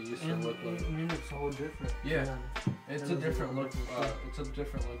how it used to look like. And it looks so different. Yeah, it's a It different look. looks different. It's a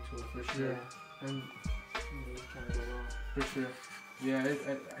different look to it for sure. Yeah, and you can't go wrong. For sure. Yeah,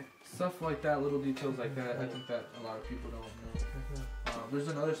 stuff like that, little details like that, I think that a lot of people don't know. There's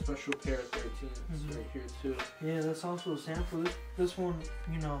another special pair of 13s right here too. Yeah, that's also a sample. This one,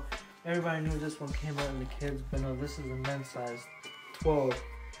 you know, everybody knew this one came out in the kids, but no, this is a men's size 12.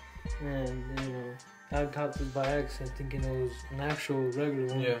 And, you know, I got this by accident thinking it was an actual regular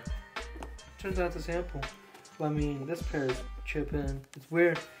one. Yeah. Turns out it's a sample. But, I mean, this pair is chipping. It's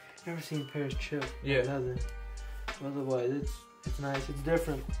weird. Never seen pairs chip leather. Otherwise, it's nice. It's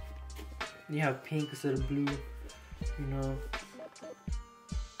different. You have pink instead of blue, you know.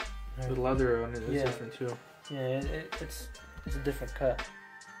 The leather on it is different too. Yeah, it's a different cut.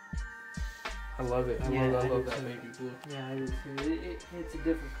 I love it. I love that baby blue. Yeah, I do too. It's a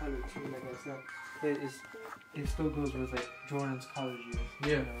different color too, like I said. It still goes with like Jordan's college years. Yeah,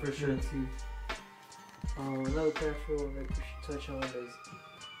 you know, for sure. Another pair for like we should touch on is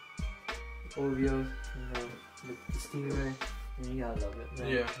OVOs, you know, the Stingray. I mean, you gotta love it, man.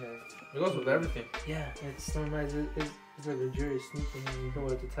 Yeah. It goes with everything. Yeah, it's so nice. It's like a Jerry sneaker. You can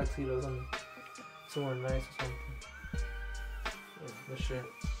wear the tuxedo or something. Somewhere nice or something. Yeah, for sure.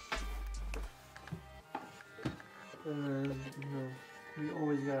 And then, you know, we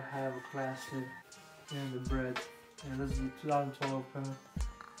always gotta have a classic and the bread. And this is a 2012 pair.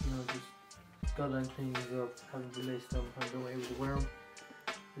 You know, just got done cleaning these up, haven't released them, haven't been able to wear them.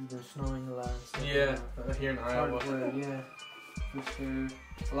 It's been snowing a lot and stuff. Yeah, here in Iowa. Yeah, for sure.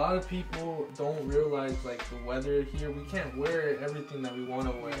 A lot of people don't realize like the weather here. We can't wear everything that we want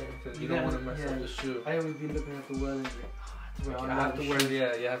to wear because you don't want to mess up the shoe. I always be looking at the weather and like, you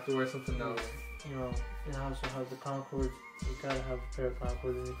have to wear something else. You know, and I also have the Concords. You gotta have a pair of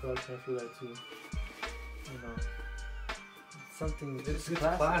Concords in your collection. I feel like too. You know, something. It's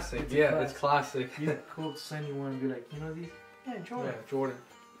classic. It's classic. You could send you one and be like, you know these? Yeah, Jordan. Yeah, Jordan.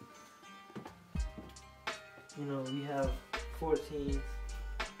 You know, we have 14s.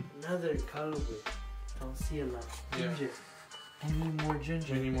 Another colorway. Don't see a lot. Ginger. I need more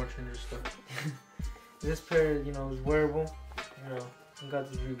ginger. We need more ginger stuff. This pair, you know, is wearable. You know, I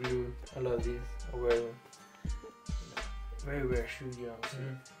got these re-glued. I love these. I wear them. Very rare shoe, you know.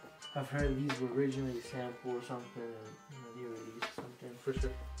 I've heard these were originally a sample or something, and you know, they released something. For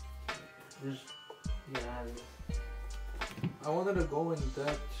sure. Just, yeah, I have this. I wanted to go in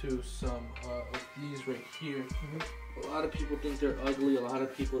depth to some of these right here. A lot of people think they're ugly. A lot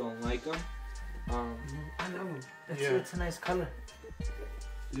of people don't like them. I love them. It's a nice color.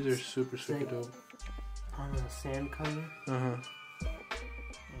 These are super dope. I don't know, sand color.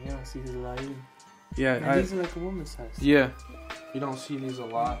 You don't see these a lot either. Yeah, these are like a woman's size. Yeah, you don't see these a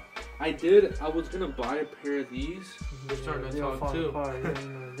lot. I was gonna buy a pair of these. They're starting to talk too.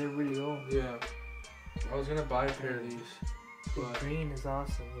 They're really old. Yeah, I was gonna buy a pair of these. The green is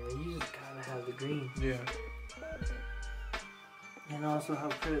awesome. You know, you just gotta have the green. Yeah. And I also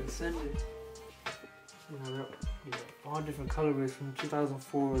have a pair of the Cinder. You know, all different colorways from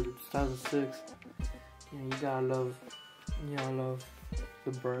 2004 to 2006. You know, you gotta love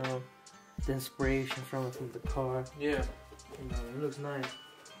the brown, the inspiration from it, from the car. Yeah. You know, it looks nice.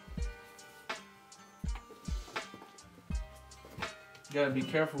 You gotta be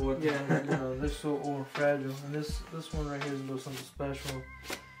careful with them. Yeah, you know, they're so old and fragile. And this one right here is a little something special.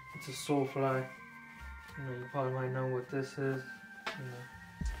 It's a Soulfly. You know, you probably might know what this is. You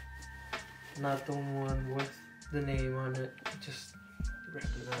know, not the one with the name on it. Just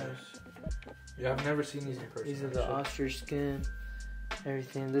recognize. Yeah, I've never seen these in person. These are the ostrich skin,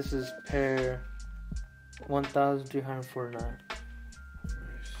 everything. This is pair 1,349.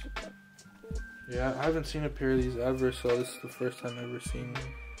 Nice. Yeah, I haven't seen a pair of these ever, so this is the first time I've ever seen.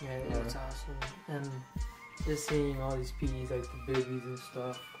 Yeah, it's awesome. And just seeing all these PEs, like the bibbies and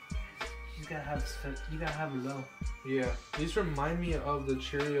stuff. You gotta have it low. Yeah, these remind me of the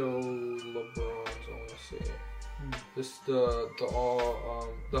Cheerio LeBrons. I want to say. This the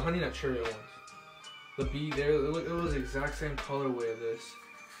Honey Nut Cheerio ones. The B there, it was the exact same colorway of this,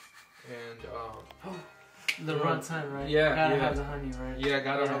 and the runtime, right? Yeah, gotta have the honey, right? Yeah,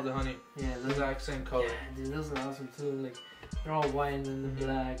 gotta have the honey. Yeah, the exact same color. Yeah, dude, those are awesome too. Like they're all white and then the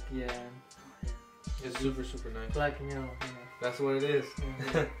black. Yeah. It's super nice. Black and yellow. You know. That's what it is.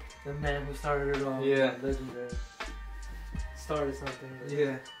 Yeah, the man who started it all. Yeah. Legendary. Started something.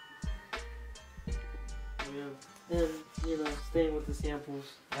 Yeah. Yeah. And, you know, staying with the samples,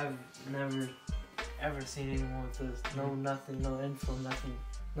 I've never, ever seen anyone with this. No, nothing, no info, nothing,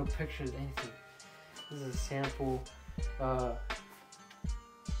 no pictures, anything. This is a sample.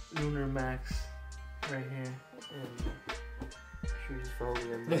 Lunar Max right here, and shoes for over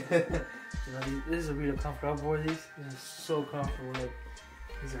them. You know, this is a really comfortable. I wore these. These are so comfortable. Like,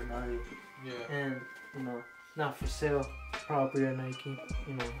 these are gnarly. Yeah. And you know, not for sale. Property at Nike.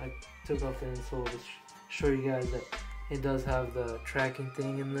 You know, I took off the insole to show you guys that it does have the tracking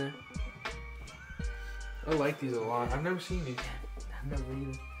thing in there. I like these a lot. I've never seen these. I've never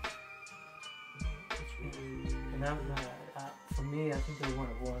either. And for me, I think they're one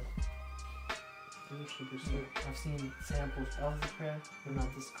of one. They're super sick. I've seen samples of the pair, but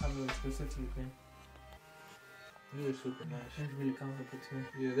not this color specifically. They're super nice. It's really comfortable too.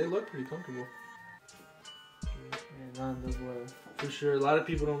 Yeah, they look pretty comfortable. Yeah, none of those were For sure. A lot of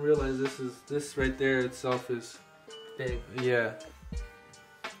people don't realize this right there itself is big. Yeah.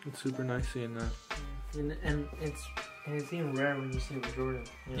 It's super nice seeing that. And it's even rare when you see it with Jordan.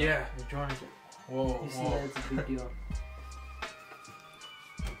 You know, Yeah. With Jordan, Whoa. you see that it's a big deal.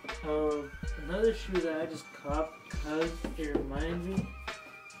 Another shoe that I just caught because it reminds me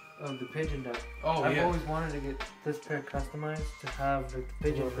of the pigeon duck. Oh, I've yeah. always wanted to get this pair customized to have like the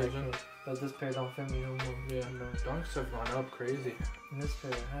pigeon Little right pigeon. here, but this pair don't fit me no more. Yeah. You know. Dunks have gone up crazy. And this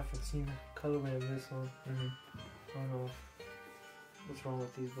pair, I haven't seen the colorway of this one. Mm-hmm. I don't know what's wrong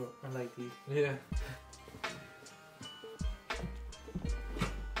with these, but I like these. Yeah.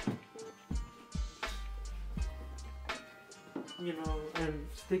 You know, and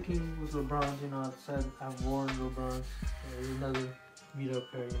sticking with LeBrons, you know, I said I've worn LeBrons. There's another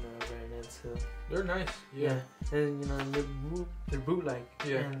meetup pair, you know, I ran into. They're nice. Yeah. And, you know, they're boot-like.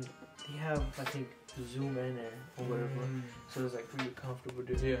 Yeah. And they have, I think, the zoom in there or whatever. So it's like really comfortable,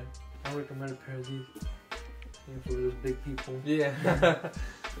 dude. Yeah. I recommend a pair of these. You know, for those big people. Yeah.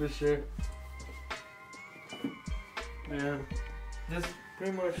 For sure. Yeah. This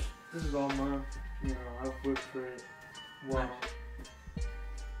pretty much, this is all mine. You know, I've worked for it. Wow.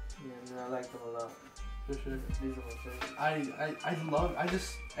 Yeah, man, I like them a lot. For sure. These are my favorite. I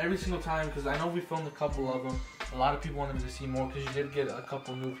just, every single time, because I know we filmed a couple of them, a lot of people wanted me to see more, because you did get a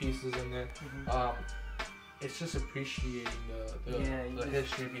couple new pieces in there. Mm-hmm. It's just appreciating the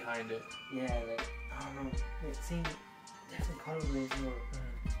history behind it. Yeah, like, I don't know, like seeing different colorways or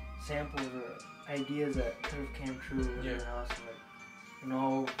samples or ideas that could have came true in your house, like an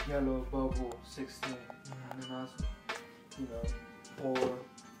all yellow bubble 16, and then also, you know, or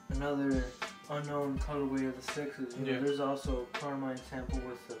another unknown colorway of the 6s. You know, there's also a Carmine sample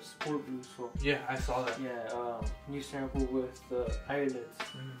with the sport blue, so yeah, I saw that. Yeah, new sample with the eyelets.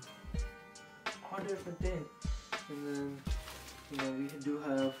 All different things. And then, you know, we do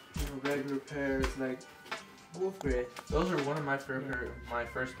have, you know, regular pairs like wolf gray. Those are one of my favorite, my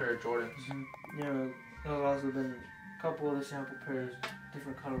first pair of Jordans. You know, there's also been a couple other sample pairs,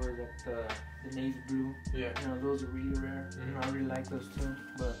 different colors like the navy blue. Yeah. You know, those are really rare. You know, I really like those too,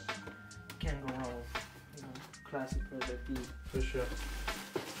 but you can't go wrong with, you know, classic pairs like these. For sure.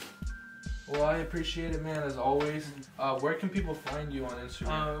 Well, I appreciate it, man, as always. Where can people find you on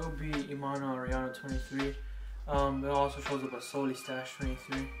Instagram? It will be Imano Ariano 23. It also shows up as Soli Stash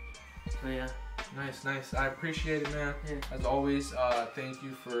 23. So yeah. Nice, nice. I appreciate it, man. Yeah. As always, thank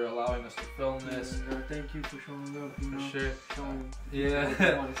you for allowing us to film this. And, thank you for showing up. You know, For sure. Showing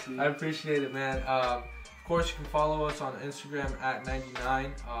Yeah. I appreciate it, man. Of course, you can follow us on Instagram at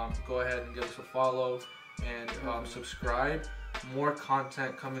 99. Go ahead and give us a follow and subscribe. More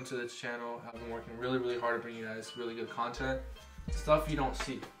content coming to this channel. I've been working really, really hard to bring you guys really good content, stuff you don't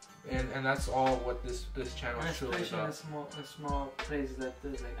see, and that's all what this channel is truly about. Especially in a small place like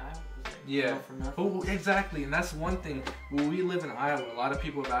this, like Iowa, like yeah, for nothing. Exactly, and that's one thing. When we live in Iowa, a lot of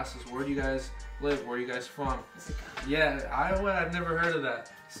people have asked us, "Where do you guys live? Where are you guys from?" Yeah, Iowa. I've never heard of that.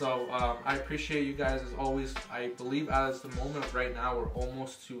 So I appreciate you guys as always. I believe as the moment right now we're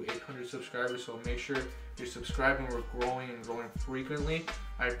almost to 800 subscribers. So make sure you're subscribing. We're growing and growing frequently.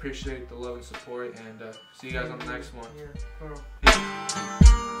 I appreciate the love and support, and see you guys on the next one. Yeah,